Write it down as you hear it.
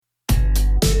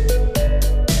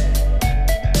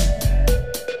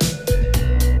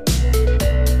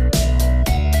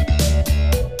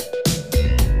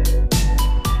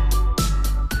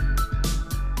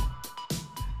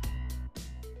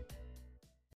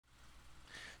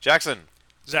Jackson,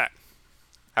 Zach.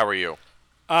 how are you?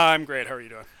 I'm great. How are you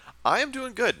doing? I am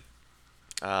doing good.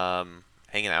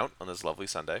 Hanging out on this lovely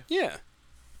Sunday. Yeah.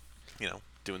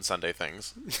 Doing Sunday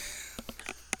things.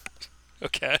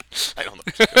 Okay. I don't know.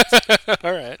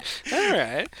 All right. All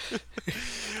right.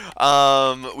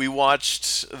 We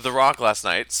watched The Rock last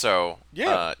night, so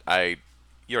Yeah.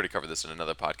 you already covered this in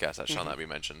another podcast that shall not be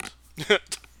mentioned.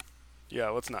 Yeah,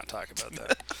 let's not talk about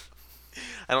that.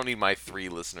 I don't need my 3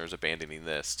 listeners abandoning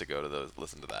this to go to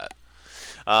listen to that.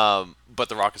 But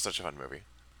The Rock is such a fun movie.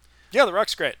 Yeah, The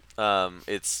Rock's great.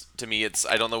 It's to me,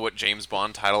 I don't know what James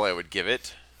Bond title I would give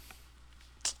it,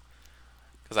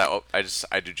 because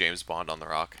I do James Bond on The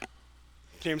Rock.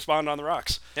 James Bond on the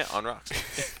rocks. Yeah, on rocks.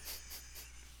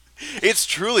 It's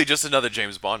truly just another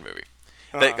James Bond movie.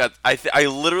 I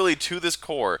literally, to this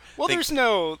core. Well, there's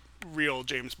no real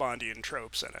James Bondian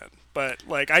tropes in it, but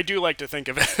I do like to think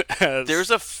of it as there's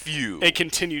a few. a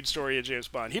continued story of James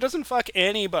Bond. He doesn't fuck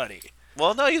anybody.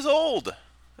 Well, no, he's old.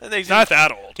 And He's not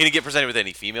that old. He didn't get presented with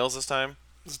any females this time.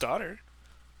 His daughter.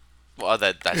 Well,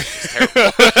 that's just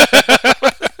terrible.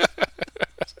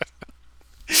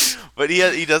 But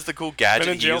he does the cool gadget.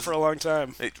 Been in jail for a long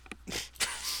time.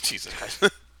 Jesus Christ.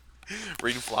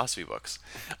 Reading philosophy books.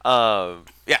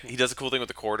 Yeah, he does a cool thing with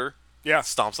the quarter. Yeah.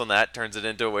 Stomps on that, turns it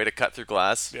into a way to cut through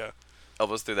glass. Yeah.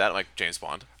 Elbows through that. I'm like, James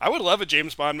Bond. I would love a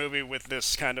James Bond movie with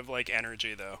this kind of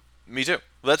energy, though. Me too.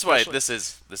 That's why Especially- this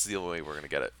is the only way we're gonna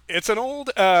get it. It's an old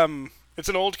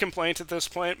complaint at this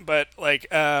point, but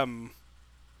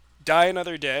Die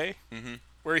Another Day,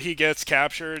 where he gets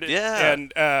captured, Yeah.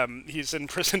 and he's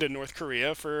imprisoned in North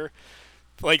Korea for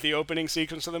the opening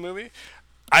sequence of the movie.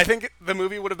 I think the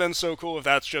movie would have been so cool if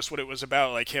that's just what it was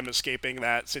about, him escaping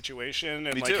that situation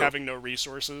and Me too. having no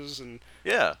resources, and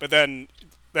Yeah. but then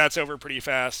that's over pretty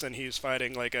fast, and he's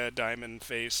fighting a diamond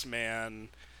face man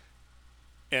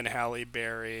and Halle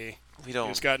Berry.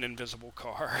 Who's got an invisible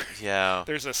car. Yeah.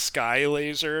 There's a sky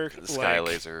laser. The sky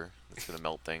laser that's gonna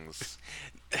melt things.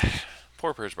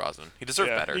 Poor Pierce Brosnan. He deserved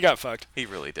better. He got fucked. He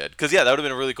really did. Because that would have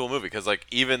been a really cool movie. Because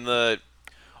even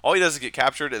all he does is get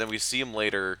captured, and then we see him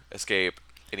later escape,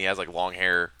 and he has long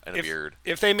hair and a beard.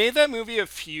 If they made that movie a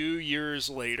few years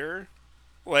later,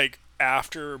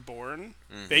 after Bourne,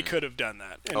 they could have done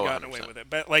that and gotten 100%. away with it.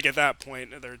 But at that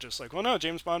point, they're just well, no,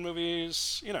 James Bond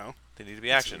movies, They need to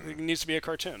be action. it needs to be a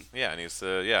cartoon. Yeah, it needs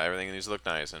to. Yeah, everything needs to look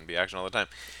nice and be action all the time.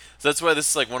 So that's why this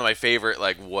is one of my favorite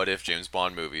what if James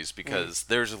Bond movies, because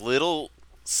there's little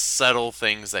subtle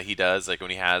things that he does, when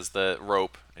he has the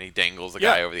rope and he dangles the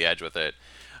guy over the edge with it.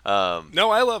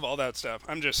 No, I love all that stuff.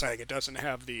 I'm just saying it doesn't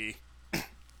have the.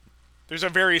 There's a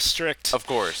very strict, Of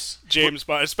course. James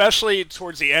Bond, especially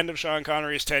towards the end of Sean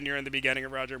Connery's tenure and the beginning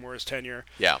of Roger Moore's tenure,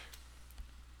 Yeah.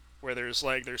 where there's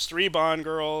 3 Bond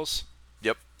girls.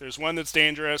 Yep. There's one that's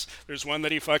dangerous. There's one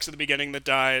that he fucks at the beginning that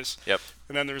dies. Yep.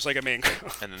 And then there's a main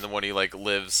girl. And then the one he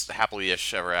lives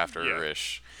happily-ish ever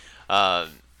after-ish.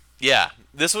 Yeah.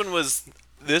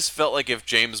 This felt like if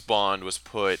James Bond was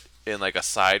put in a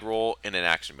side role in an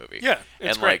action movie. Yeah,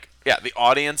 it's and great. the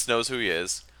audience knows who he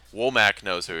is. Womack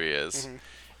knows who he is.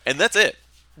 And that's it.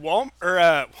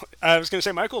 I was going to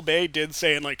say Michael Bay did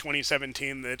say in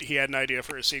 2017 that he had an idea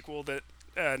for a sequel that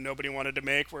nobody wanted to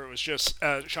make, where it was just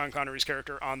Sean Connery's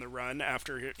character on the run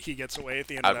after he gets away at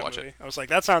the end of I'd that watch movie. it. I was like,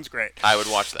 that sounds great. I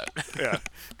would watch that. Yeah.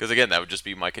 Because again, that would just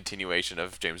be my continuation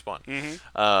of James Bond.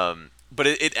 But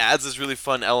it adds this really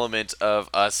fun element of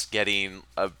us getting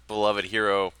a beloved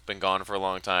hero, been gone for a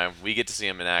long time. We get to see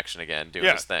him in action again,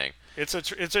 doing his thing. It's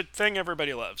a thing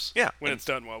everybody loves. Yeah. When it's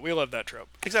done well. We love that trope.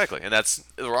 Exactly. And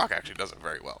The Rock actually does it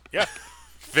very well. Yeah.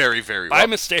 Very, very By well.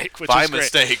 mistake, which By is great.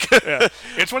 mistake. Yeah.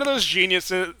 It's one of those genius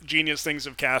things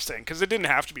of casting, because it didn't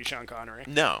have to be Sean Connery.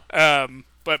 No.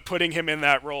 But putting him in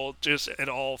that role, it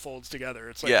all folds together.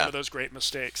 It's one of those great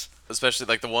mistakes.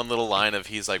 Especially the one little line of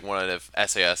he's one of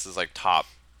SAS's top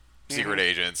secret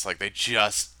agents. They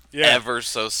just ever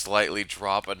so slightly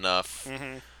drop enough.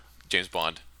 James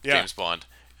Bond. Yeah. James Bond.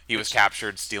 He was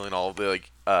captured stealing all of the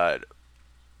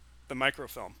The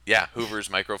microfilm. Yeah, Hoover's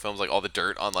microfilms, all the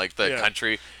dirt on the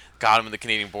country, got him in the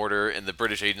Canadian border, and the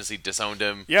British agency disowned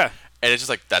him. Yeah. And it's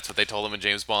just that's what they told him in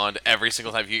James Bond. Every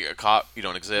single time you get caught, you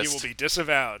don't exist. You will be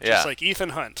disavowed, Yeah. just like Ethan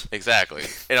Hunt. Exactly.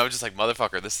 And I was just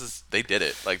motherfucker, they did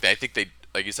it. I think they,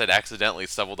 like you said, accidentally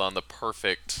stumbled on the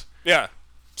perfect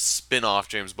spin-off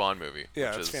James Bond movie.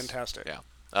 Yeah, which it's is fantastic. Yeah.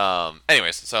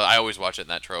 Anyways, so I always watch it in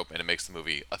that trope, and it makes the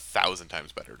movie 1,000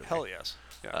 times better to me. Hell yes.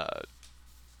 Yeah.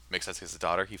 Makes sense because his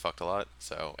daughter, he fucked a lot,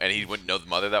 and he wouldn't know the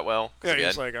mother that well. Yeah, again,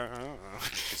 he's like, I don't know.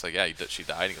 he's like, yeah, she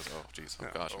died. And he goes, oh, jeez, oh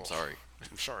gosh, I'm sorry.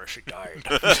 I'm sorry she died.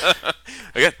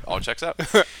 Again, all checks out.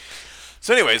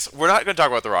 So anyways, we're not going to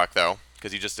talk about The Rock, though,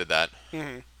 because he just did that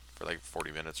for like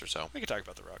 40 minutes or so. We could talk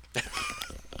about The Rock.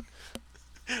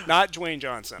 Not Dwayne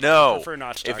Johnson. No. I prefer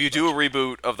not to talk If you about do a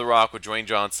reboot of The Rock with Dwayne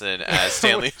Johnson as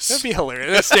Stanley, that'd be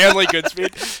hilarious. Stanley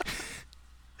Goodspeed.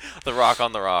 The Rock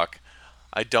on The Rock,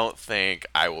 I don't think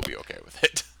I will be okay with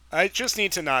it. I just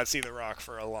need to not see The Rock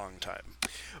for a long time.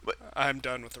 But I'm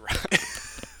done with The Rock.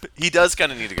 he does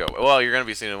kind of need to go. Well, you're going to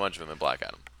be seeing a bunch of him in Black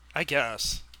Adam. I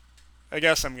guess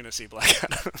I'm going to see Black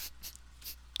Adam.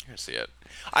 You're going to see it.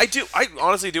 I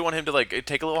honestly do want him to like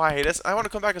take a little hiatus. I want to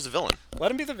come back as a villain.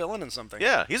 Let him be the villain in something.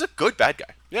 Yeah, he's a good bad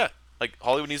guy. Yeah. Like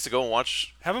Hollywood needs to go and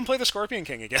watch. Have him play the Scorpion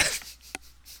King again.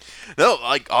 No,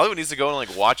 like Hollywood needs to go and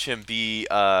like watch him be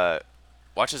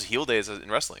watch his heel days in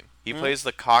wrestling. He plays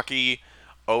the cocky,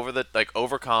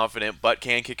 overconfident, but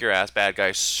can kick your ass bad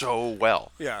guy so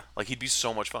well. Yeah. Like he'd be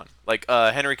so much fun. Like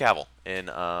Henry Cavill in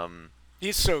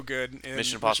He's so good in Mission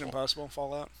Mission Impossible. Impossible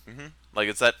Fallout. like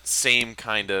it's that same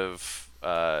kind of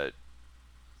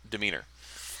demeanor.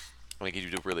 I think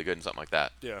he'd do really good in something like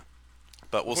that. Yeah.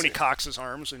 But we'll When see. he cocks his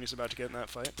arms when he's about to get in that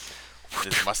fight.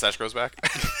 His mustache grows back.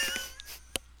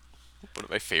 One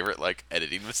of my favorite like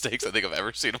editing mistakes I think I've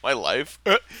ever seen in my life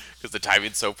because the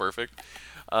timing's so perfect.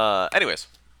 Anyways,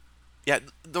 yeah,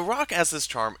 The Rock has this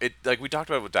charm. It like we talked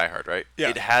about it with Die Hard, right? Yeah.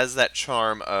 It has that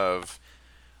charm of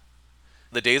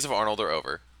the days of Arnold are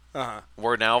over. Uh-huh.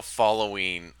 We're now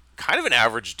following kind of an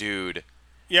average dude.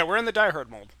 Yeah, we're in the Die Hard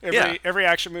mold. Yeah. Every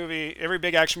action movie, every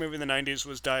big action movie in the 90s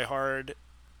was Die Hard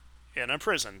in a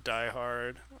prison, Die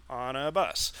Hard on a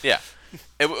bus. Yeah,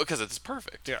 because it's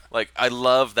perfect. Yeah. Like I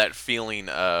love that feeling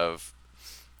of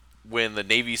when the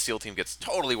Navy SEAL team gets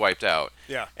totally wiped out.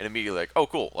 Yeah. And immediately like, oh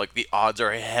cool, like the odds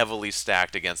are heavily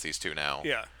stacked against these two now.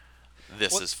 Yeah.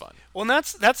 This is fun. Well, and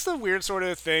that's the weird sort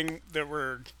of thing that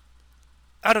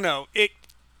I don't know.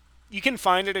 You can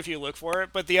find it if you look for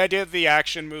it, but the idea of the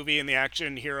action movie and the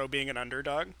action hero being an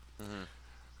underdog,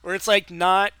 where it's like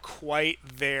not quite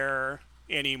there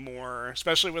anymore,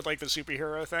 especially with like the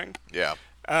superhero thing. Yeah.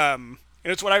 And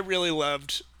it's what I really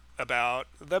loved about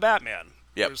the Batman.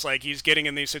 Yep. It's like he's getting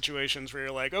in these situations where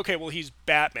you're like, okay, well he's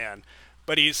Batman,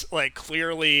 but he's like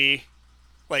clearly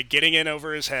like getting in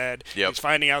over his head. Yep. He's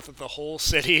finding out that the whole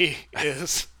city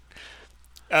is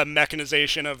a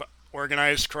mechanization of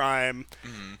organized crime.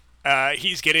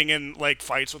 He's getting in like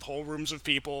fights with whole rooms of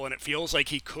people, and it feels like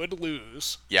he could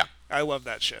lose. Yeah. I love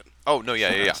that shit. Oh no,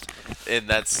 yeah. And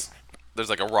there's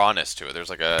like a rawness to it. There's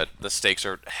like the stakes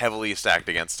are heavily stacked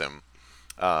against him.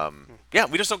 Yeah,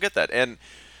 we just don't get that. And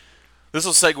this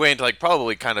will segue into like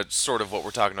probably kind of sort of what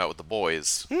we're talking about with The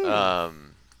Boys.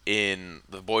 In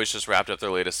The Boys just wrapped up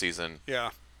their latest season. Yeah.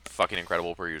 Fucking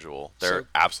incredible per usual. They're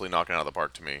absolutely knocking it out of the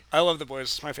park to me. I love The Boys.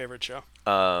 It's my favorite show.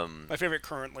 My favorite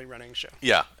currently running show.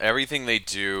 Yeah, everything they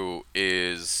do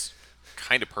is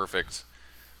kind of perfect.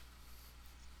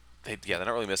 They're not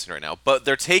really missing right now, but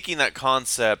they're taking that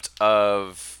concept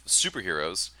of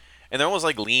superheroes and they're almost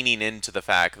like leaning into the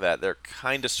fact that they're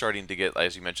kind of starting to get,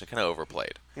 as you mentioned, kind of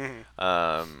overplayed.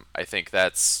 I think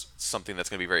that's something that's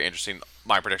going to be very interesting.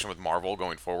 My prediction with Marvel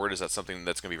going forward is that something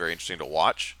that's going to be very interesting to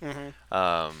watch.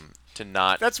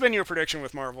 That's been your prediction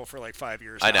with Marvel for like 5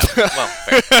 years. I now. know. Well,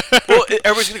 fair. Well,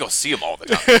 everybody's going to go see them all the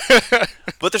time.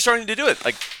 But they're starting to do it.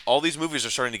 Like, all these movies are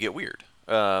starting to get weird.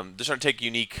 They're starting to take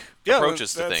unique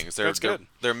approaches to things. That's good.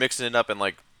 They're mixing it up, and,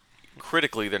 like,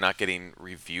 critically, they're not getting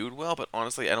reviewed well. But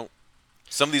honestly,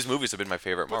 some of these movies have been my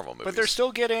favorite Marvel movies. But they're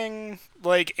still getting,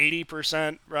 like,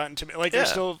 80% Rotten Tomatoes. Like, they're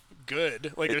still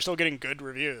good. Like, they're still getting good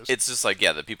reviews. It's just, like,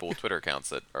 the people with Twitter accounts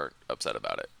that are upset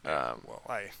about it.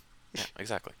 Yeah,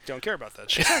 exactly. Don't care about that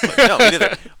shit. No, me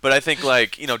neither. But I think,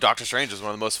 like, Doctor Strange is one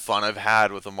of the most fun I've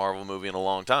had with a Marvel movie in a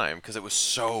long time because it was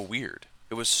so weird.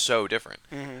 It was so different.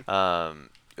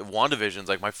 WandaVision's,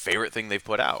 like, my favorite thing they've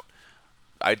put out.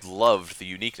 I loved the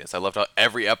uniqueness. I loved how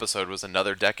every episode was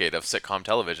another decade of sitcom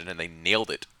television, and they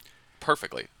nailed it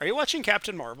perfectly. Are you watching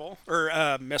Captain Marvel?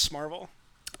 Or Miss Marvel?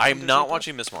 I'm not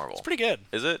watching Miss Marvel. It's pretty good.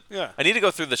 Is it? Yeah. I need to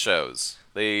go through the shows.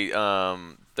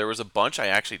 There was a bunch I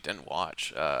actually didn't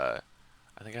watch. I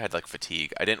think I had, like,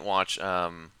 fatigue. I didn't watch,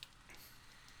 oh,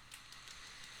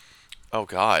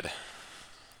 God.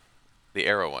 The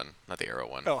Arrow one. Not the Arrow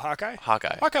one. Oh, Hawkeye?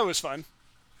 Hawkeye. Hawkeye was fun.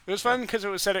 It was fun because it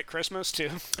was set at Christmas, too.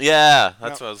 Yeah,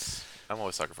 that's what I'm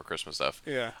always sucker for Christmas stuff.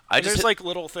 Yeah. There's like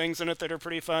little things in it that are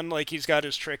pretty fun. Like he's got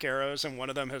his trick arrows and one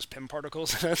of them has Pym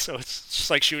particles in it, so it's just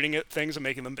like shooting at things and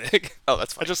making them big. Oh,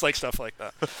 that's fun. I just like stuff like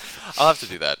that. I'll have to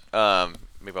do that.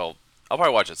 Maybe I'll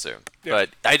probably watch it soon. Yeah. But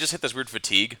I just hit this weird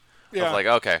fatigue of like,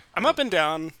 okay. I'm up and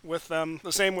down with them.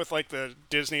 The same with like the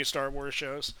Disney Star Wars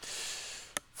shows.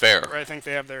 Fair. Where I think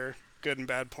they have their good and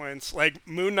bad points. Like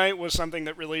Moon Knight was something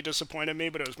that really disappointed me,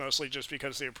 but it was mostly just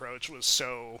because the approach was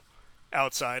so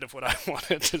outside of what I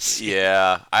wanted to see.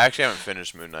 Yeah, I actually haven't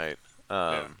finished Moon Knight.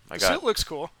 Yeah. I The got suit looks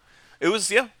cool. it was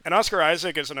yeah. And Oscar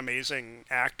Isaac is an amazing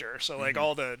actor, so like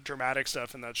all the dramatic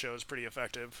stuff in that show is pretty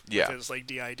effective. Yeah. With his like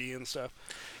DID and stuff.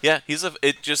 Yeah,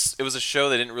 it was a show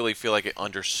that didn't really feel like it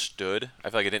understood. I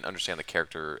feel like it didn't understand the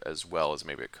character as well as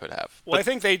maybe it could have. Well, I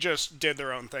think they just did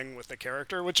their own thing with the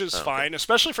character, which is fine,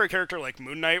 especially for a character like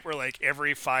Moon Knight, where like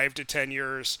every 5 to 10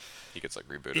 years He gets like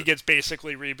rebooted. he gets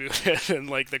basically rebooted, and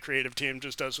like the creative team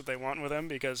just does what they want with him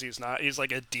because he's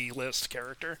like a D-list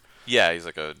character. Yeah, he's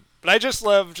like a But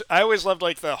I always loved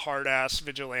like the hard-ass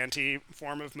vigilante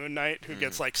form of Moon Knight who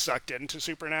gets like sucked into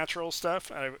supernatural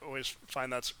stuff. I always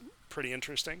find that's pretty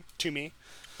interesting to me.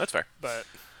 that's fair. But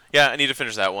Yeah, I need to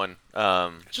finish that one.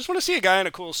 I just want to see a guy in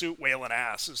a cool suit whaling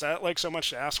ass. Is that like so much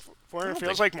to ask for? It don't feels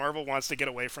think- like Marvel wants to get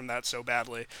away from that so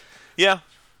badly. Yeah,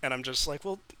 And I'm just like,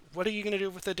 well, what are you going to do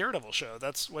with the Daredevil show?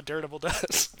 That's what Daredevil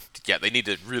does. yeah, they need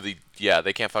to really. Yeah,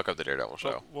 they can't fuck up the Daredevil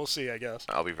show. We'll see, I guess.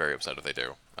 I'll be very upset if they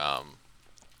do.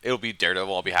 It'll be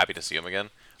Daredevil. I'll be happy to see him again.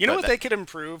 You know But what that- they could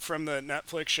improve from the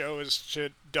Netflix show is to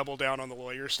double down on the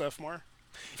lawyer stuff more.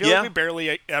 I feel Yeah. like we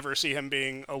barely ever see him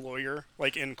being a lawyer,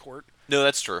 like in court. No,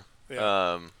 that's true.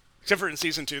 Yeah. Except for in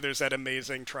season 2, there's that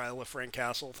amazing trial of Frank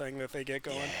Castle thing that they get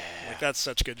going. Like that's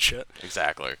such good shit.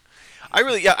 Exactly.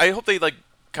 I hope they like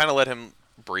kind of let him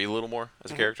breathe a little more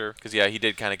as a character because he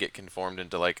did kind of get conformed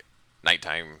into like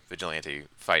nighttime vigilante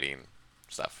fighting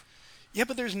stuff. Yeah,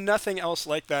 but there's nothing else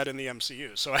like that in the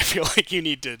MCU, so I feel like you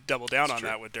need to double down on true.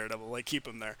 that with Daredevil. Like keep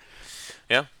him there.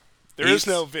 Yeah. There is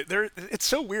no there. It's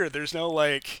so weird. There's no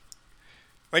like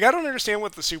I don't understand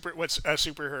what what's a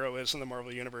superhero is in the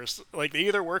Marvel universe. Like they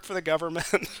either work for the government,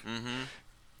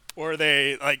 or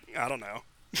they like I don't know.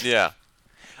 Yeah.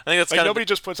 I think that's Like kind nobody of.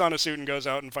 just puts on a suit and goes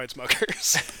out and fights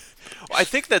muggers. I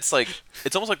think that's like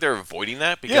it's almost like they're avoiding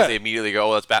that because Yeah. they immediately go,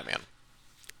 "Oh, that's Batman."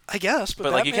 I guess,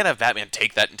 But like you can't have Batman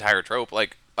take that entire trope.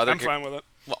 Like other. I'm fine with it.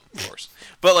 Well, of course.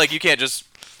 But like you can't just.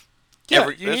 Yeah,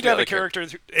 every- you there's need to have other a character,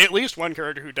 at least one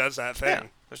character who does that Yeah. thing.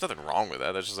 There's nothing wrong with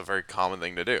that. That's just a very common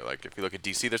thing to do. Like if you look at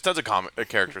DC, there's tons of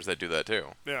characters that do that too.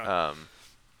 Yeah.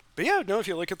 But yeah, no, if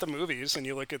you look at the movies and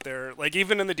you look at their like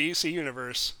even in the DC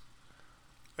universe,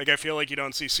 like I feel like you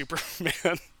don't see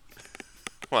Superman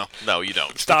Well, no, you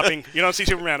don't. stopping. You don't see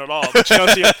Superman at all. But you don't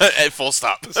see him At full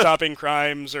stop. stopping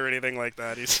crimes or anything like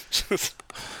that. He's just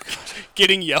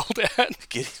getting yelled at.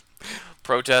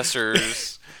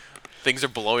 Protesters. Things are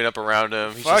blowing up around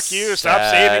him. He's Fuck just you! Stop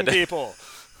sad. saving people.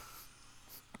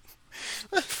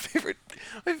 Favorite.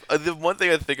 The one thing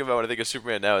I think about when I think of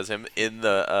Superman now is him in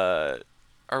the.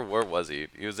 Or where was he?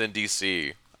 He was in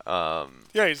DC.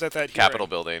 Yeah, he's at that Capitol hearing.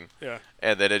 building. Yeah,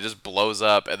 And then it just blows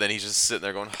up, and then he's just sitting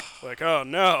there going. like oh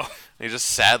no. And he just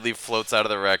sadly floats out of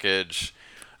the wreckage.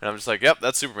 And I'm just like, yep,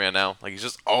 that's Superman now. Like, he's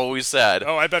just always sad.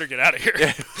 Oh, I better get out of here.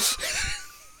 I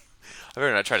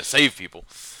better not try to save people.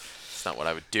 That's not what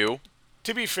I would do.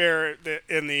 To be fair,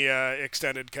 in the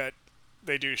extended cut,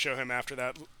 they do show him after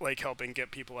that, like helping get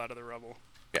people out of the rubble.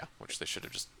 Yeah, which they should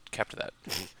have just kept that.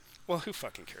 Well, who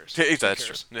fucking cares? Yeah, Who that's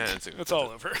true. cares? Yeah, It's all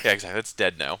over. Yeah, exactly. It's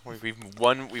dead now. We've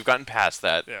won. We've gotten past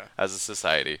that Yeah. as a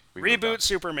society. We've moved on. Reboot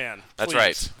Superman. That's please.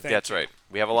 right. Thank That's you. right.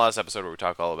 We have a last episode where we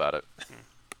talk all about it.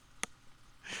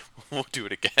 We'll do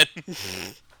it again.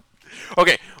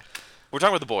 Okay, we're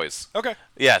talking about The Boys. Okay.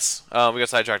 Yes, we got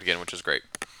sidetracked again, which is great.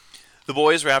 The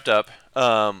Boys wrapped up,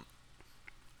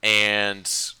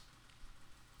 and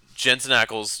Jensen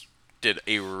Ackles did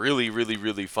a really, really,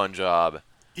 really fun job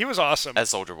He was awesome. as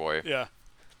Soldier Boy. Yeah.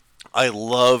 I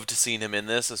loved seeing him in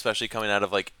this, especially coming out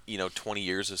of 20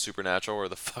 years of Supernatural, or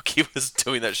the fuck he was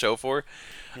doing that show for.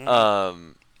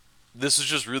 This was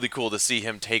just really cool to see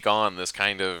him take on this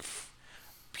kind of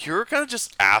pure kind of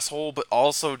just asshole, but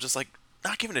also just like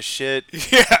not giving a shit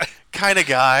Yeah. kind of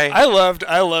guy. I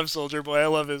love Soldier Boy. I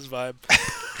love his vibe.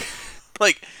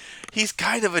 Like he's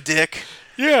kind of a dick.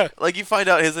 Yeah. Like you find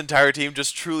out his entire team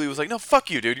just truly was like, no, fuck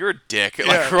you, dude, you're a dick. Like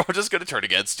Yeah. we're all just gonna turn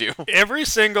against you. Every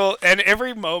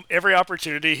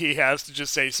opportunity he has to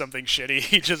just say something shitty,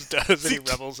 he just does, and he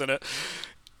revels in it.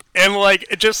 And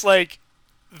just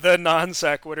the non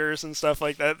sequiturs and stuff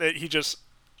like that he just.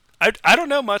 I don't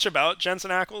know much about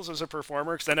Jensen Ackles as a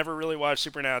performer because I never really watched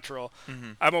Supernatural.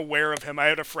 I'm aware of him. I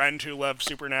had a friend who loved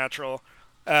Supernatural,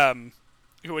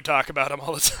 who would talk about him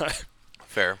all the time.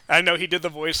 Fair. I know he did the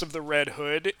voice of the Red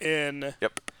Hood in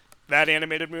Yep. that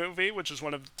animated movie, which is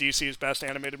one of DC's best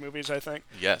animated movies, I think.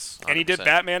 Yes. And he did 100%.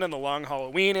 Batman in the Long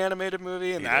Halloween animated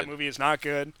movie, and He that did. movie is not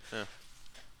good.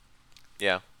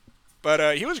 Yeah.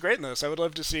 But he was great in this. I would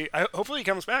love to see. Hopefully he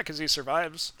comes back because he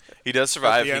survives. He does At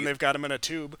survive. the end, they've got him in a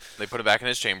tube. They put him back in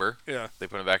his chamber. Yeah. They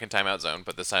put him back in timeout zone,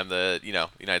 but this time the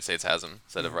United States has him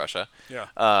instead of Russia. Yeah.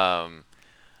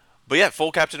 But yeah,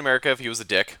 full Captain America if he was a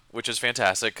dick, which is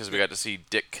fantastic because we got to see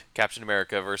Dick Captain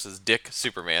America versus Dick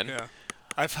Superman. Yeah.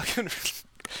 I fucking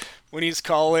when he's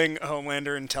calling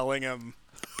Homelander and telling him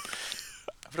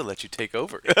I'm gonna let you take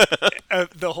over.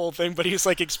 the whole thing, but he's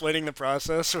like explaining the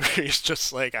process where he's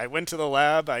just like, I went to the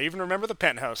lab. I even remember the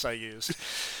penthouse I used.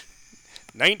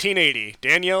 1980,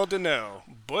 Danielle Deneau,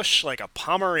 Bush like a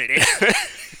Pomeranian.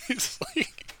 He's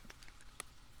like,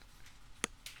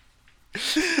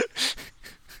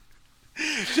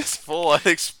 Just full on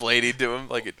explaining to him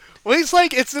like it. well, he's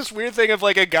like, it's this weird thing of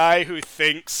like a guy who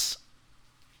thinks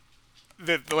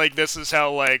that like this is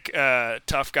how like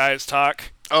tough guys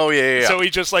talk. Oh yeah. So he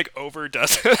just like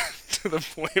overdoes it to the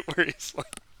point where he's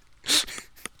like,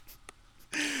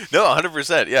 No,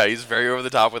 100%. Yeah, he's very over the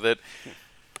top with it.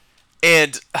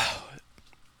 And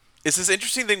it's this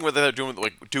interesting thing what they're doing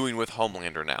with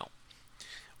Homelander now,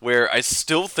 where I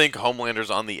still think Homelander's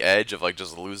on the edge of like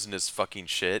just losing his fucking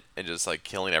shit and just like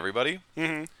killing everybody.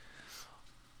 mm-hmm.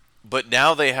 But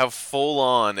now they have full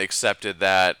on accepted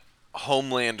that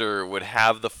Homelander would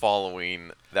have the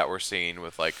following that we're seeing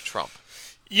with like Trump.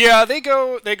 Yeah, they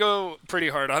go pretty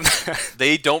hard on that.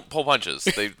 They don't pull punches.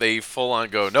 They full on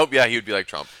go, nope, yeah, he would be like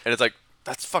Trump. And it's like,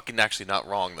 that's fucking actually not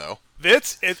wrong though.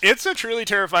 It's a truly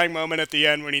terrifying moment at the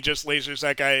end when he just lasers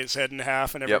that guy's head in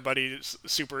half and Yep. everybody's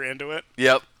super into it.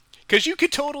 Yep. Because you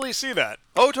could totally see that.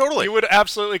 Oh, totally. You would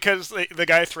absolutely, because the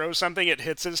guy throws something, it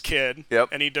hits his kid, Yep.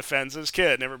 and he defends his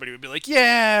kid, and everybody would be like,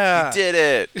 yeah! Did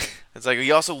it. It's like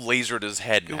he also lasered his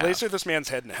head in You half. lasered this man's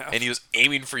head in half. And he was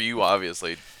aiming for you,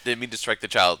 obviously. Didn't mean to strike the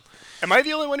child. Am I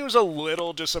the only one who was a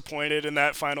little disappointed in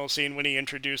that final scene when he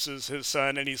introduces his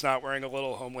son and he's not wearing a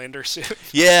little Homelander suit?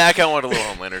 Yeah, I kind of want a little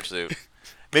Homelander suit.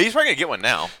 Maybe he's probably going to get one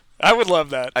now. I would love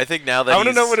that. I think now that I want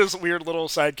to know what his weird little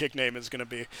sidekick name is going to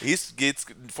be.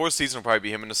 fourth season will probably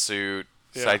be him in a suit,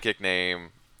 Yeah. sidekick name.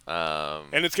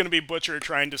 And it's going to be Butcher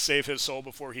trying to save his soul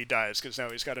before he dies, because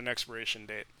now he's got an expiration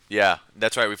date. Yeah,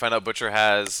 that's right. We find out Butcher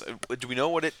has... Do we know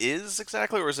what it is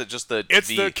exactly, or is it just the... It's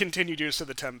the continued use of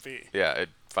the Temp V. Yeah, it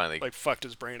finally... Like, fucked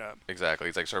his brain up. Exactly.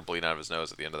 He's like started bleeding out of his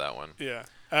nose at the end of that one. Yeah.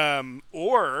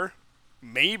 Or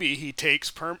maybe he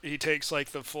takes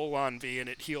like the full-on V and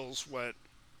it heals what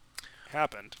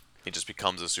happened. He just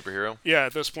becomes a superhero. Yeah,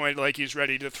 at this point, like, he's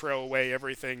ready to throw away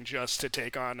everything just to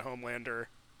take on Homelander.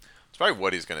 It's probably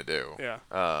what he's going to do. Yeah.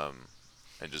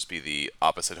 And just be the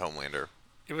opposite Homelander.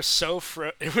 It was so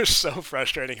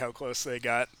frustrating how close they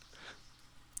got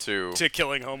To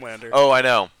killing Homelander. Oh, I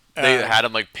know. They Uh, had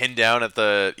him like pinned down at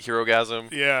the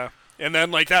Herogasm. Yeah. And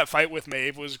then, like, that fight with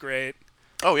Maeve was great.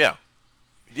 Oh yeah,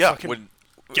 yeah. Fucking When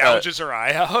Gouges her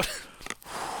eye out.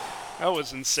 That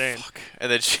was insane.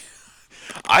 and then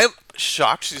I'm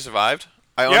shocked she survived.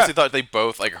 I honestly thought they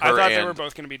both like her I thought and they were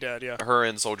both going to be dead, yeah. her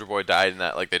and Soldier Boy died in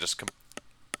that like they just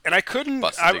And I couldn't.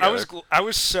 Busted I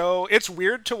was so. It's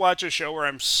weird to watch a show where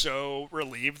I'm so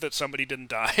relieved that somebody didn't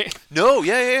die. No,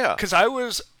 yeah. Because I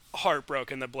was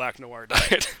heartbroken that Black Noir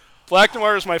died. Black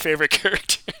Noir is my favorite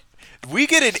character. We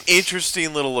get an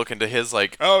interesting little look into his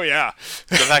like Oh yeah.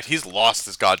 the fact he's lost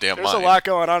his goddamn There's mind. a lot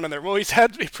going on in there. Well, he's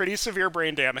had pretty severe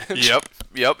brain damage.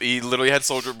 Yep. He literally had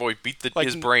Soldier Boy beat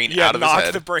his brain yeah, out of his knocked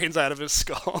head. the brains out of his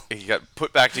skull. He got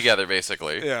put back together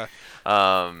basically. Yeah.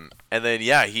 And then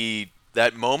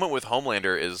that moment with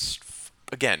Homelander is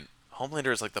again.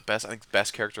 Homelander is like the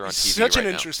best character on TV Such right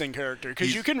an now. interesting character because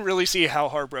He's- you can really see how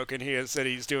heartbroken he is that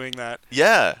he's doing that.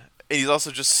 Yeah, and he's also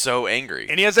just so angry.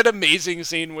 And he has that amazing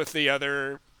scene with the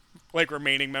other, like,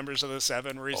 remaining members of the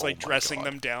Seven where he's, Oh like, my dressing God.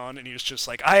 them down, and he's just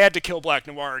like, I had to kill Black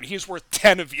Noir, and he's worth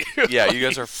 10 of you. Yeah, Like, you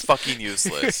guys are fucking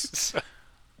useless. And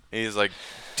he's like,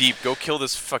 Deep, go kill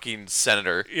this fucking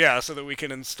senator Yeah, so that we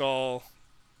can install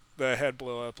the head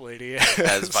blow-up lady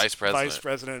as vice president. Vice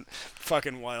president.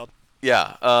 Fucking wild.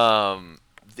 Yeah,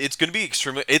 it's gonna be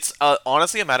extremely. It's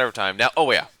honestly a matter of time now.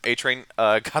 Oh yeah, A-Train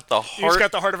got the He's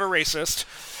got the heart of a racist.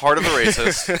 heart of a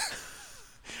racist.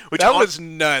 Which That was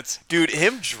nuts. dude,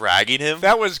 him dragging him.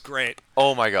 That was great.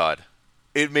 Oh my god,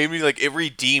 it made me like it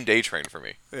redeemed A-Train for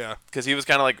me Yeah. because he was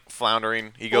kind of like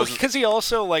floundering. He Well, goes, because he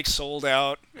also, like, sold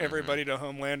out everybody to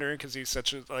Homelander because he's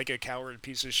such a coward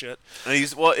piece of shit. and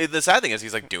the sad thing is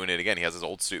he's like doing it again. He has his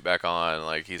old suit back on.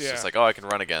 Like he's Yeah. just like, oh, I can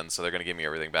run again, so they're gonna give me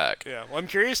everything back. Yeah, well, I'm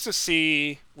curious to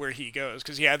see where he goes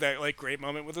because he had that like great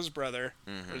moment with his brother.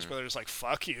 Where his brother's like,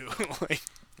 "Fuck you," like,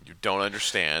 You don't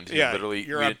understand. He yeah, literally,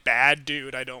 you're a bad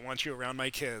dude. I don't want you around my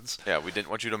kids. yeah, we didn't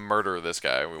want you to murder this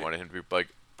guy. We wanted him to be like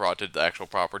brought to the actual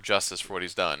proper justice for what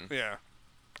he's done. Yeah,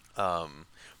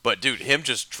 But dude, him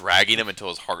just dragging him until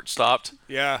his heart stopped,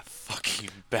 Yeah. fucking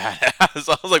badass.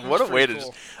 I was like, what a way to pretty just,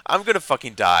 cool. I'm gonna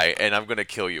fucking die and I'm gonna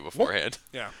kill you beforehand.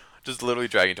 Yeah. Just literally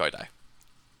dragging until I die.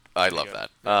 I love good.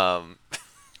 that.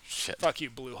 Shit. Fuck you,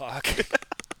 Blue Hawk.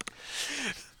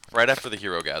 Right after the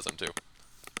hero gasm too.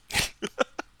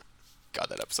 God,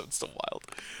 that episode's still wild.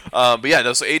 But yeah,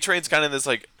 no. So A Train's kind of this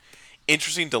like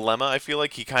interesting dilemma. I feel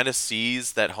like he kind of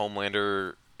sees that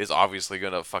Homelander is obviously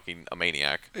gonna fucking a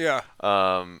maniac. Yeah.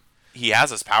 He has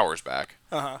his powers back.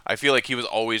 Uh-huh. I feel like he was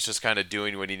always just kind of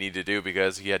doing what he needed to do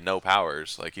because he had no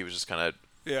powers. Like he was just kind of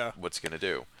Yeah. what's he gonna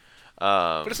do.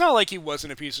 But it's not like he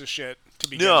wasn't a piece of shit to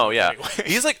begin No, with. yeah. Anyway.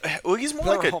 He's like, well, he's more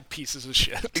They're like a all pieces of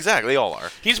shit. exactly. They all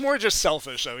are. He's more just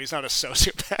selfish, though. He's not a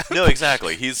sociopath. No,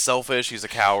 exactly. He's selfish. He's a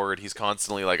coward. He's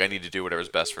constantly like, I need to do whatever's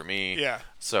best for me. Yeah.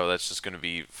 So that's just going to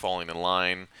be falling in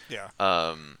line. Yeah.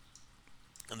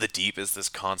 The Deep is this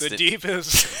The constant, Deep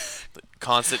is...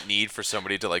 constant need for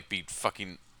somebody to like be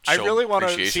fucking. I show really want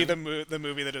to appreciation. see the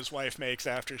movie that his wife makes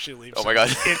after she leaves. Oh my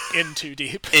God. In Too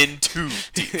Deep. In Too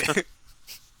Deep.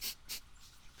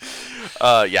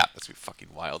 Yeah, that's gonna be fucking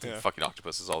wild. Yeah. Fucking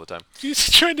octopuses all the time. He's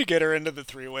trying to get her into the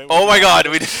three-way. Oh my God,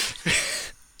 we.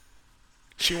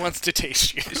 She wants to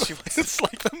taste you. It's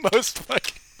like the most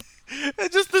fucking...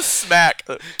 Just the smack.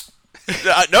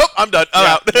 Nope, I'm done. I'm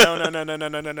out.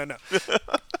 No.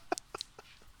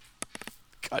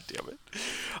 God damn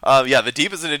it. Yeah, The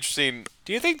Deep is an interesting.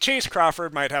 Do you think Chase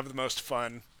Crawford might have the most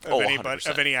fun of Oh, anybody, 100%.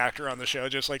 of any actor on the show?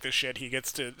 Just like the shit he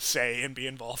gets to say and be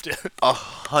involved in.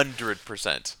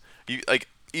 100%.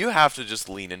 You have to just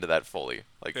lean into that fully.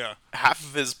 Like Yeah. half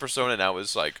of his persona now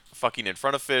is like fucking in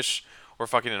front of fish or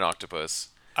fucking an octopus.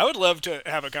 I would love to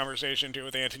have a conversation too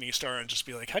with Anthony Starr and just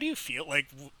be like, how do you feel? Like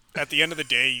at the end of the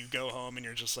day, you go home and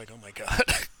you're just like, oh my god.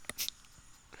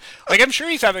 Like I'm sure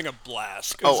he's having a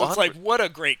blast. 'Cause Oh, it's like what a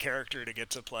great character to get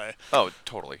to play. Oh,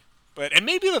 totally. But and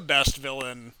maybe the best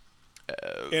villain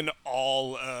in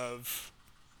all of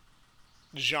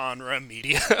genre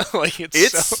media. Like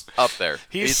It's so, up there.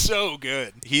 he's so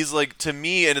good. He's like, to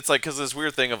me, and it's like, because this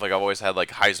weird thing of like, I've always had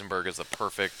like Heisenberg as the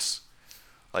perfect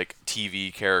like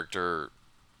TV character.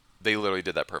 They literally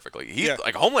did that perfectly. He Yeah.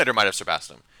 like Homelander might have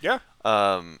surpassed him. Yeah.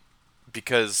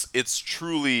 Because it's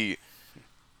truly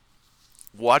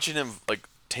watching him like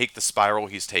take the spiral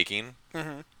he's taking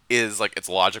is like, it's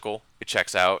logical. It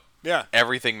checks out. Yeah.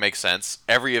 Everything makes sense.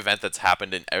 Every event that's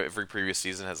happened in every previous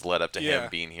season has led up to Yeah. him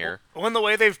being here. When the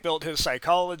way they've built his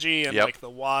psychology and Yep. like the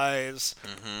whys,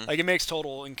 like it makes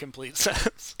total and complete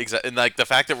sense. Exactly, and like the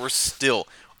fact that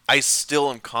I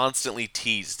still am constantly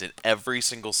teased in every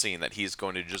single scene that he's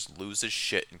going to just lose his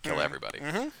shit and kill everybody.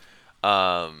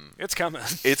 It's coming.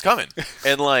 It's coming,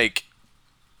 and like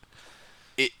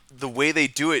the way they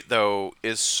do it though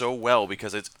is so well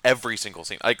because it's every single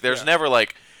scene. Like there's Yeah. never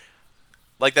like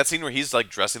that scene where he's like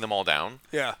dressing them all down.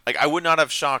 Yeah. Like I would not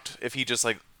have shocked if he just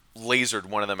like lasered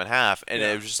one of them in half, and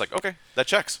Yeah. it was just like, okay, that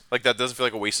checks. Like that doesn't feel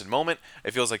like a wasted moment.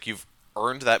 It feels like you've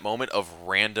earned that moment of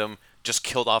random, just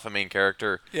killed off a main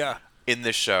character Yeah. in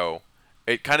this show.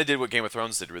 It kind of did what Game of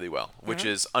Thrones did really well, which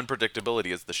is unpredictability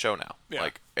is the show now. Yeah.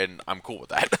 Like, and I'm cool with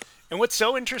that. And what's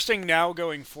so interesting now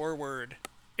going forward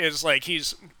is like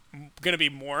he's going to be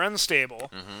more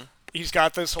unstable. He's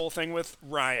got this whole thing with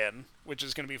Ryan, which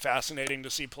is going to be fascinating to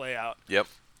see play out. Yep.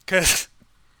 Because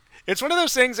it's one of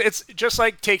those things, it's just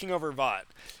like taking over Vought.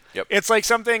 Yep. It's like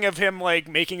something of him like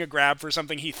making a grab for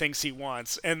something he thinks he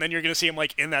wants, and then you're going to see him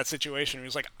like in that situation where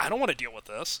he's like, I don't want to deal with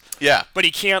this. Yeah. But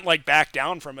he can't like back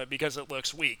down from it because it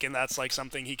looks weak, and that's like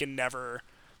something he can never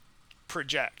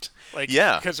project. Like,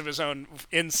 Yeah. because of his own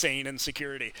insane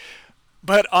insecurity.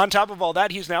 But on top of all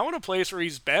that, he's now in a place where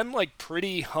he's been like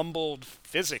pretty humbled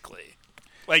physically.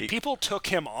 Like people took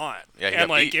him on, Yeah, he and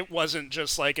got like beat. it wasn't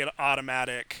just like an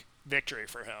automatic victory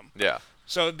for him. Yeah.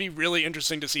 So it'd be really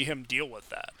interesting to see him deal with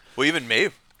that. Well, even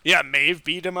Maeve. Yeah, Maeve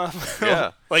beat him up.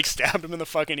 Yeah. Like stabbed him in the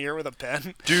fucking ear with a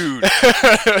pen. Dude.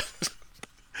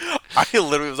 I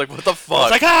literally was like, what the fuck?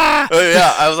 It's like, ah!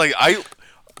 Yeah, I was like,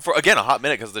 for again a hot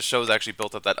minute because the show's actually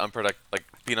built up that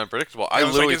being unpredictable. I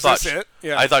was literally like, is thought this it?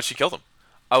 Yeah. I thought she killed him.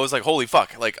 I was like, holy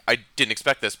fuck! Like I didn't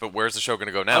expect this, but where's the show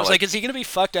gonna go now? I was like, is he gonna be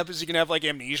fucked up? Is he gonna have like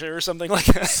amnesia or something like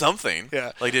that? something.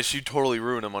 Yeah. Like did she totally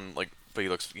ruin him on like? But he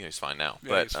looks, he's fine now.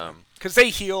 But Because they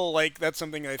heal, like that's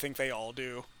something I think they all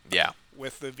do yeah,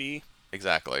 with the V.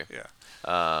 exactly.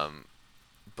 Yeah.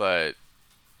 But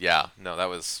yeah, no, that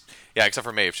was except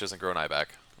for Maeve, she doesn't grow an eye back.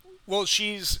 Well,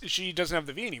 she doesn't have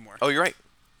the V anymore. Oh, you're right.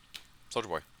 Soldier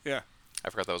Boy. Yeah. I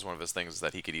forgot that was one of his things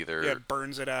that he could either Yeah, it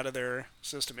burns it out of their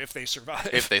system if they survive.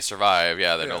 if they survive, they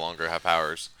Yeah. no longer have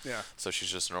powers. Yeah. So she's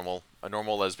just a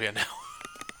normal lesbian now.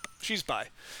 She's bi.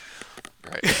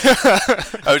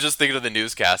 Right. I was just thinking of the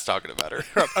newscast talking about her.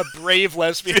 A brave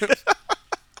lesbian.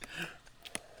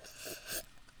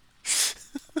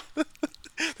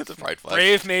 That's a pride flag.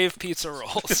 Brave Maeve pizza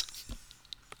rolls.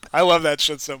 I love that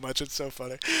shit so much. It's so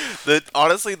funny.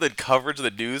 Honestly, the coverage,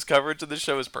 the news coverage of the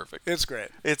show is perfect. It's great.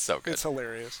 It's so good. It's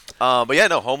hilarious. But yeah,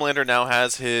 no, Homelander now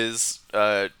has his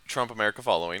Trump America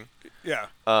following. Yeah.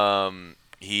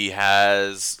 He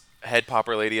has head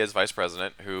popper lady as vice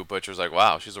president, who Butcher's like,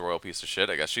 wow, she's a royal piece of shit.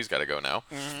 I guess she's got to go now,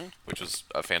 which was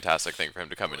a fantastic thing for him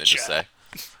to come in and just say.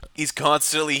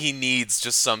 He needs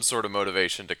just some sort of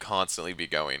motivation to constantly be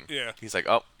going. Yeah. He's like,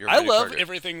 oh, you're my I new love target.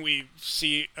 everything we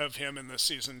see of him in this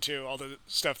season too. All the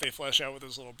stuff they flesh out with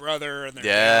his little brother and their dad.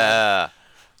 Yeah,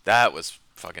 that was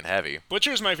fucking heavy.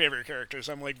 Butcher's my favorite character,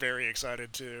 so I'm like very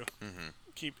excited to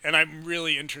keep. And I'm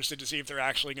really interested to see if they're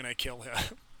actually going to kill him,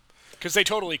 because they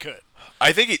totally could.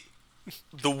 I think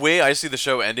the way I see the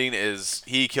show ending is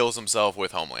he kills himself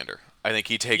with Homelander. I think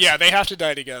he takes... Yeah, they have to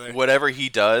die together. Whatever he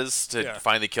does to Yeah.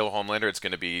 finally kill Homelander, it's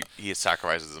going to be... He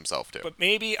sacrifices himself, too. But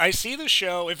maybe... I see the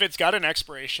show... If it's got an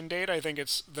expiration date, I think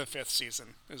it's the 5th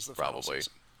season is the final Probably.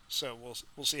 season. So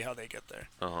we'll see how they get there.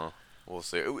 Uh-huh. We'll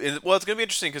see. Well, it's going to be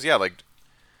interesting because, yeah, like...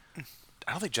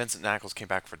 I don't think Jensen Ackles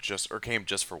came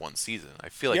just for one season. I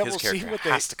feel like his character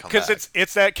has to come back. Because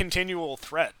it's that continual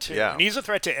threat, too. Yeah. And he's a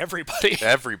threat to everybody.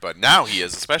 Everybody. Now he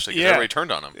is, especially because everybody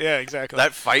turned on him. Yeah, exactly.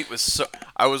 That fight was so...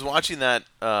 I was watching that...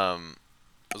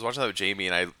 with Jamie,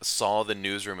 and I saw the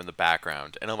newsroom in the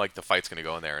background, and I'm like, the fight's gonna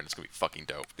go in there, and it's gonna be fucking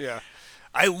dope. Yeah.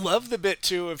 I love the bit,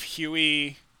 too, of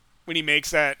Huey when he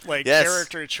makes that, like, Yes.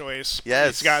 character choice.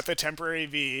 Yes. He's got the temporary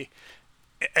V,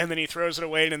 and then he throws it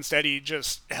away, and instead he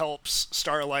just helps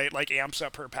Starlight, like, amps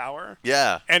up her power.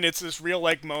 Yeah. And it's this real,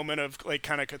 like, moment of, like,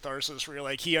 kind of catharsis where,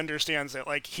 like, he understands that,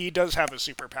 like, he does have a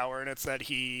superpower, and it's that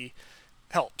he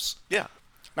helps. Yeah.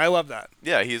 And I love that.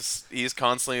 Yeah, he's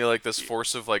constantly, like, this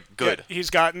force of, like, good. Yeah, he's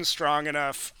gotten strong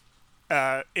enough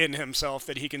in himself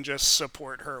that he can just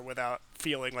support her without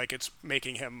feeling like it's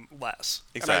making him less.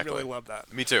 Exactly. And I really love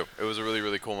that. Me too. It was a really,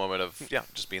 really cool moment of,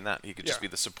 just being that. He could just Yeah. be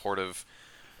the supportive...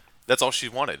 That's all she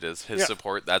wanted, is his Yeah.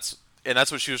 support. And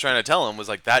that's what she was trying to tell him, was,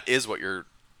 like, that is what you're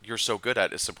so good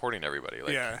at, is supporting everybody.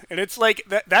 Like, Yeah, and it's like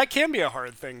that can be a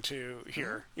hard thing to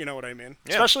hear. You know what I mean?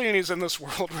 Yeah. Especially when he's in this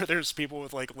world where there's people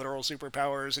with like literal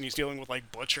superpowers, and he's dealing with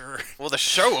like Butcher. Well, the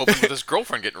show opened with his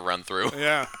girlfriend getting run through.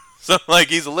 Yeah. So, like,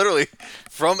 he's literally,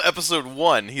 from episode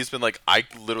 1, he's been like, I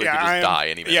literally could just die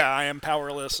any minute. Yeah, I am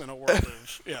powerless in a world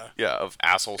of Of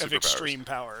asshole of superpowers. extreme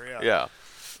power. Yeah. Yeah.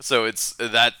 So it's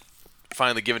that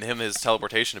finally given him his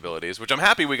teleportation abilities, which I'm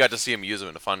happy we got to see him use them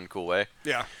in a fun, cool way.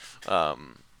 Yeah.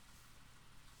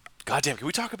 Goddamn, can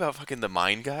we talk about fucking the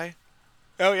Mind guy?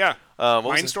 Oh yeah.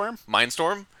 Mindstorm?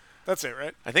 Mindstorm? That's it,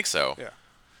 right? I think so. Yeah.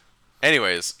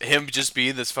 Anyways, him just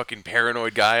being this fucking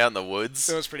paranoid guy out in the woods.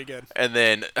 That was pretty good. And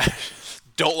then,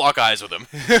 don't lock eyes with him.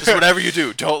 Just whatever you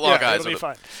do, don't lock eyes it'll with be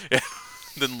him. fine.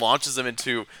 Then launches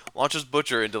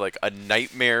Butcher into like a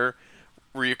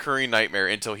reoccurring nightmare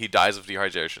until he dies of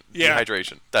dehydration. Yeah.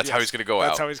 Dehydration. That's how Yes, he's gonna go out.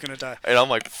 That's how he's gonna die. And I'm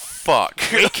like, fuck.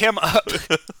 Wake him up.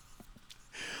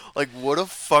 Like, what a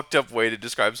fucked up way to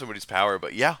describe somebody's power.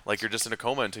 But yeah, like, you're just in a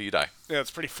coma until you die. Yeah,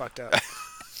 it's pretty fucked up.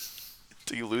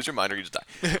 Until you lose your mind or you just die.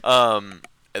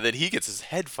 And then he gets his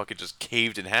head fucking just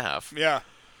caved in half. Yeah.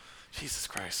 Jesus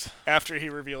Christ. After he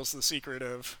reveals the secret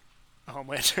of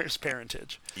Homelander's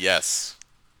parentage. Yes.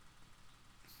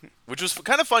 Which was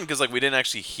kind of fun because, like, we didn't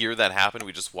actually hear that happen.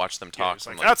 We just watched them Yeah, talk. he's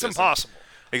like, from, that's distance. impossible.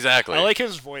 Exactly. I like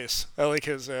his voice. I like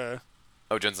his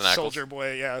Jensen Ackles. soldier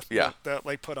boy. Yeah. Yeah. That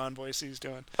like put on voice he's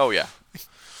doing. Oh, yeah.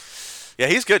 Yeah,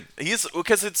 he's good.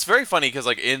 Because it's very funny because,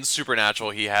 like, in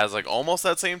Supernatural, he has, like, almost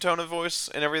that same tone of voice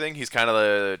and everything. He's kind of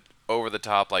the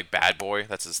over-the-top, like, bad boy.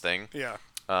 That's his thing. Yeah.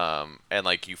 And,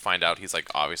 like, you find out he's, like,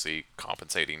 obviously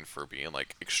compensating for being,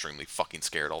 like, extremely fucking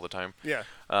scared all the time. Yeah.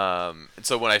 And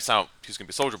so when I saw he's going to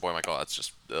be Soldier Boy, I'm like, oh, that's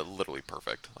just literally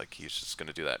perfect. Like, he's just going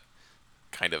to do that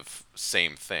kind of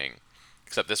same thing.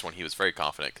 Except this one, he was very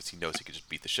confident because he knows he could just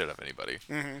beat the shit out of anybody.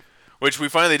 Mm-hmm. Which we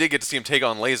finally did get to see him take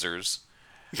on lasers.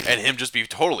 And him just be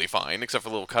totally fine, except for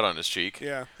a little cut on his cheek.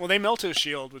 Yeah. Well, they melt his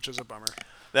shield, which is a bummer.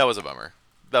 That was a bummer.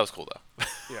 That was cool, though.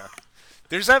 Yeah.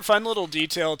 There's that fun little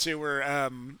detail, too, where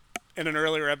in an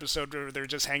earlier episode where they're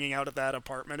just hanging out at that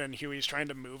apartment and Huey's trying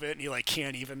to move it and he, like,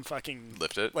 can't even fucking...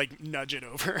 Lift it? Like, nudge it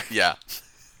over. Yeah. It's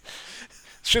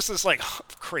just this, like,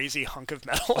 crazy hunk of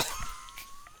metal.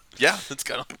 Yeah, it's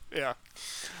kind of... Yeah.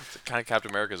 It's kind of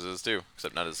Captain America's is, too.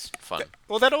 Except not as fun.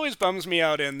 Well, that always bums me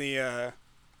out in the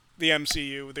the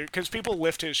MCU, because people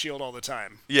lift his shield all the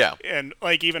time. Yeah. And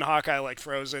like even Hawkeye like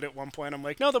throws it at one point. I'm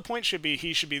like, no, the point should be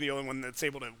he should be the only one that's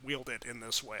able to wield it in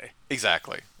this way.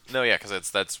 Exactly. No, yeah,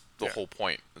 because that's the Yeah. whole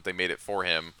point. That they made it for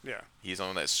him. Yeah. He's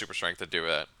on that super strength to do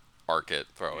it, arc it,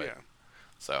 throw it. Yeah.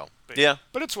 So, But, yeah.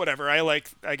 But it's whatever.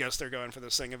 I guess they're going for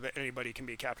this thing of that anybody can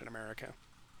be Captain America.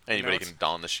 Anybody it's- can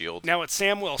don the shield. Now it's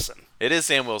Sam Wilson. It is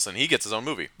Sam Wilson. He gets his own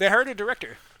movie. They hired a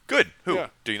director. Good. Who? Yeah.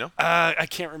 Do you know? I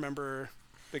can't remember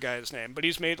the guy's name, but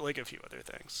he's made like a few other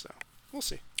things, so we'll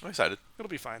see. I'm excited. It'll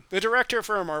be fine. The director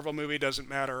for a Marvel movie doesn't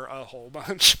matter a whole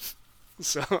bunch.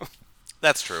 So,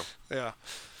 That's true. yeah.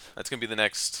 That's going to be the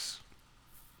next...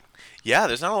 Yeah,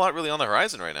 there's not a lot really on the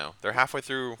horizon right now. They're halfway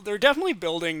through... They're definitely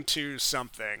building to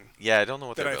something. Yeah, I don't know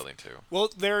what That they're I- building to. Well,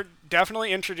 they're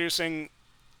definitely introducing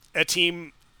a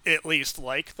team at least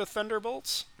like the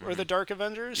Thunderbolts or the Dark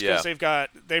Avengers, because Yeah.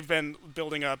 they've been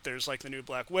building up. There's like the new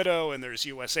Black Widow and there's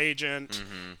U.S. Agent,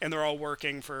 and they're all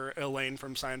working for Elaine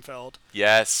from Seinfeld.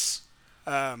 Yes.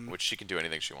 Which she can do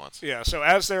anything she wants. Yeah, so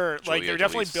as they're like Julia they're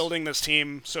definitely DeLeese. building this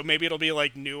team, so maybe it'll be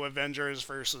like new Avengers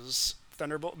versus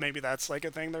Thunderbolt. Maybe that's like a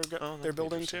thing they're that'd they're be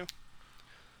building to. interesting.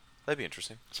 That'd be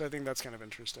interesting. So I think that's kind of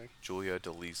interesting. Julia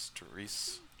DeLeese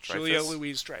Dreyfus. Julia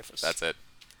Louise Dreyfus. That's it.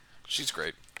 She's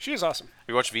great. She is awesome.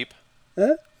 You watch Veep?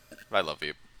 I love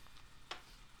Veep.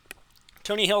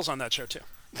 Tony Hill's on that show too.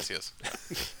 Yes, he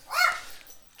is.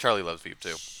 Charlie loves Veep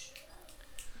too.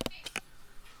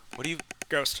 What do you...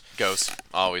 Ghost. Ghost.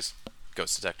 Always.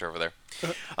 Ghost detector over there.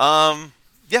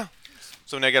 Yeah.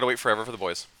 So now I gotta wait forever for the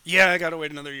boys. Yeah, I gotta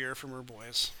wait another year for more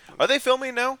boys. Are they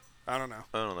filming now? I don't know.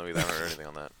 I don't know either. I haven't heard anything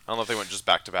on that. I don't know if they went just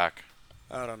back to back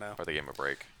I don't know. or they gave 'em a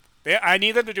break. I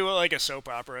need them to do it like a soap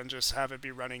opera and just have it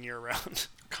be running year round.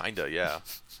 Kinda, yeah.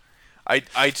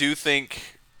 I do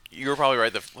think you're probably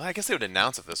right. Well, I guess they would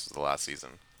announce if this was the last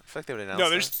season. I feel like they would announce. No,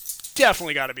 there's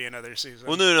definitely got to be another season.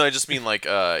 Well, no. I just mean like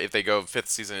if they go fifth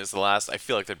season is the last. I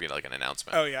feel like there'd be like an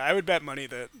announcement. Oh yeah, I would bet money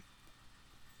that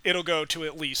it'll go to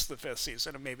at least the 5th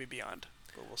season and maybe beyond.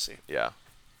 But we'll see. Yeah,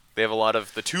 they have a lot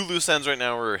of the two loose ends right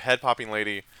now. Are head popping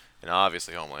lady and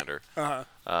obviously Homelander.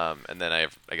 And then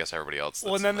I guess everybody else.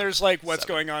 Well, and that's then in the there's like what's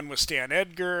 7. going on with Stan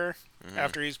Edgar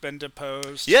after he's been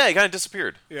deposed. Yeah, he kind of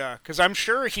disappeared. Yeah, because I'm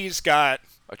sure he's got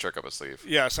A trick up his sleeve.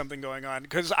 something going on.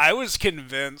 Because I was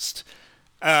convinced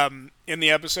in the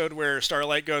episode where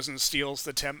Starlight goes and steals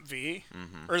the temp V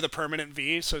or the permanent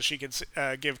V so she could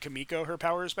give Kamiko her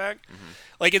powers back.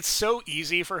 Like it's so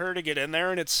easy for her to get in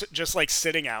there, and it's just like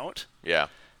sitting out. Yeah.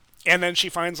 And then she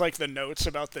finds like the notes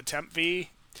about the temp V.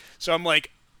 So I'm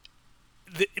like,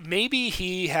 maybe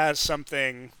he has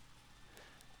something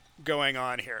going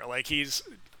on here. Like he's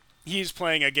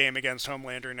playing a game against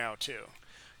Homelander now too.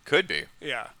 Could be.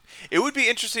 Yeah, It would be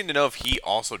interesting to know if he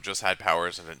also just had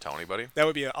powers and didn't tell anybody. that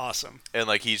would be awesome. And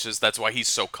like that's why he's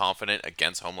so confident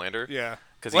against Homelander. Yeah.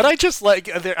 'Cause What he- I just like,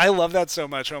 I love that so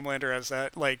much. Homelander has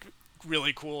that like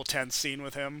really cool tense scene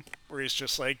with him where he's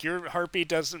just like, your heartbeat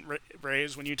doesn't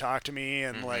raise when you talk to me,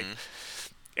 and like,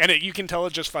 and you can tell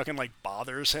it just fucking like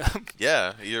bothers him.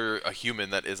 Yeah, you're a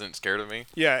human that isn't scared of me.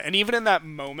 Yeah, and even in that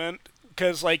moment,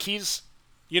 because like he's,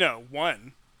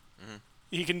 one,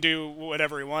 he can do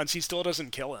whatever he wants. He still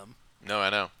doesn't kill him, No, I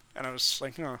know. and I was just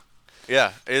like, oh,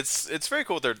 Yeah, it's very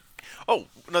cool.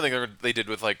 Another thing they did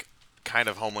with like kind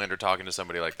of Homelander talking to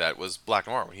somebody like that was Black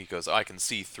Noir when he goes, I can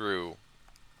see through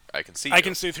you. I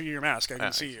can see through your mask. I can Yeah,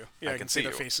 see you. Yeah, I can see the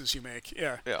you. faces you make.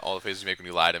 Yeah, Yeah, all the faces you make when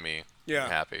you lie to me. Yeah. I'm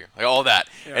happy. Like all that.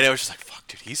 Yeah. And it was just like, fuck,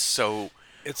 dude, he's so...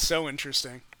 it's so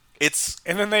interesting. It's...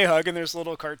 And then they hug, and there's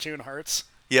little cartoon hearts.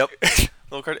 Yep.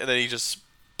 Little card, and then he just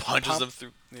punches Pump. them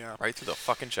through... Yeah. Right through the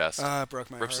fucking chest.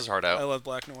 Broke my Rips heart. his heart out. I love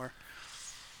Black Noir.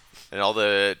 And all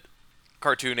the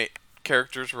cartoon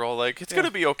characters were all like, it's Yeah.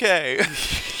 gonna be okay.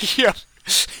 Yeah.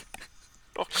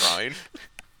 All crying.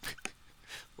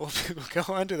 We'll go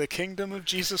on to the kingdom of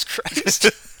Jesus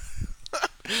Christ.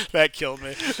 That killed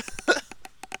me.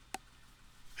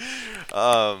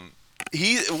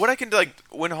 What I can like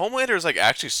when Homelander is like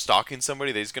actually stalking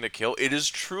somebody that he's gonna kill, it is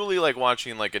truly like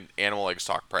watching like an animal like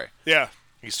stalk prey. Yeah.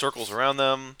 He circles around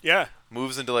them, Yeah.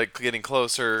 moves into like getting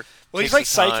closer. Well, he's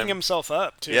takes like his psyching time. himself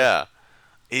up too. Yeah,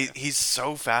 he's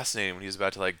so fascinating when he's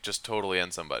about to like just totally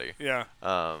end somebody. Yeah.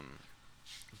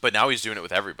 But now he's doing it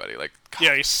with everybody. Like, God,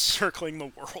 Yeah, he's circling the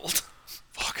world.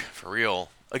 fuck, for real.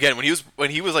 Again, when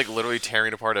he was like literally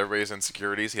tearing apart everybody's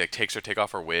insecurities, he like take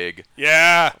off her wig.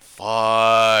 Yeah.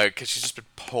 Fuck, cause she's just been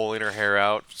pulling her hair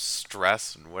out,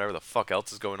 stress and whatever the fuck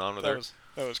else is going on with her.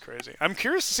 That was crazy. I'm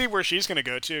curious to see where she's going to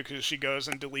go to, because she goes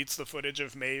and deletes the footage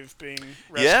of Maeve being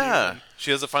rescued. Yeah, and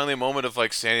she has finally a moment of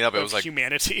like standing up. It of was like,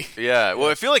 humanity. yeah. Well,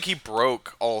 I feel like he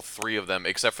broke all three of them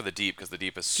except for the Deep, because the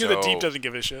Deep is so. Yeah, the Deep doesn't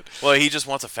give a shit. Well, he just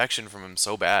wants affection from him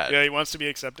so bad. Yeah, he wants to be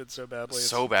accepted so badly.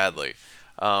 So badly.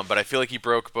 But I feel like he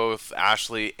broke both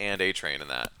Ashley and A-Train in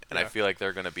that, and I Yeah. feel like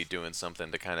they're going to be doing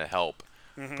something to kind of help.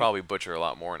 Probably Butcher a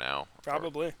lot more now.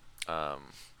 Probably.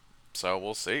 So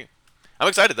we'll see. I'm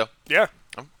excited though. Yeah.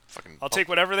 I'm fucking. I'll take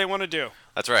whatever they want to do.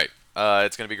 That's right.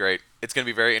 It's going to be great. It's going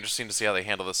to be very interesting to see how they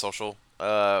handle the social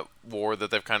war that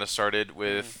they've kind of started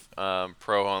with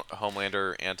pro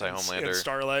Homelander, anti And Homelander.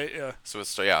 Starlight, yeah. So with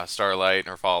Starlight and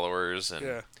her followers, and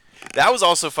Yeah. that was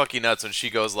also fucking nuts when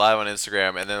she goes live on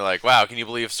Instagram and they're like, "Wow, can you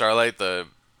believe Starlight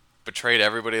betrayed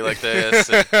everybody like this?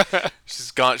 And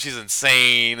she's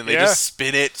insane," and they Yeah. just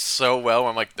spin it so well.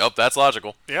 I'm like, "Nope, that's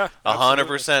logical." Yeah.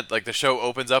 100%. Like the show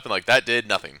opens up and like that did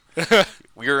nothing.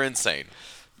 We're insane,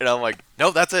 and I'm like,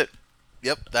 "No, that's it.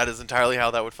 Yep, that is entirely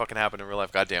how that would fucking happen in real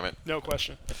life. God damn it." No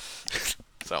question.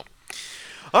 So,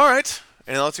 all right.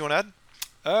 Anything else you want to add?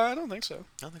 I don't think so.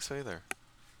 I don't think so either.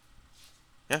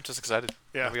 Yeah, just excited.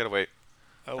 Yeah. We gotta wait.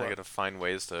 I I love gotta find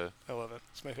ways to. I love it.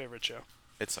 It's my favorite show.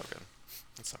 It's so good.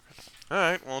 It's so good. All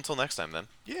right. Well, until next time then.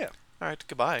 Yeah. All right.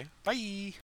 Goodbye.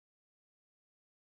 Bye.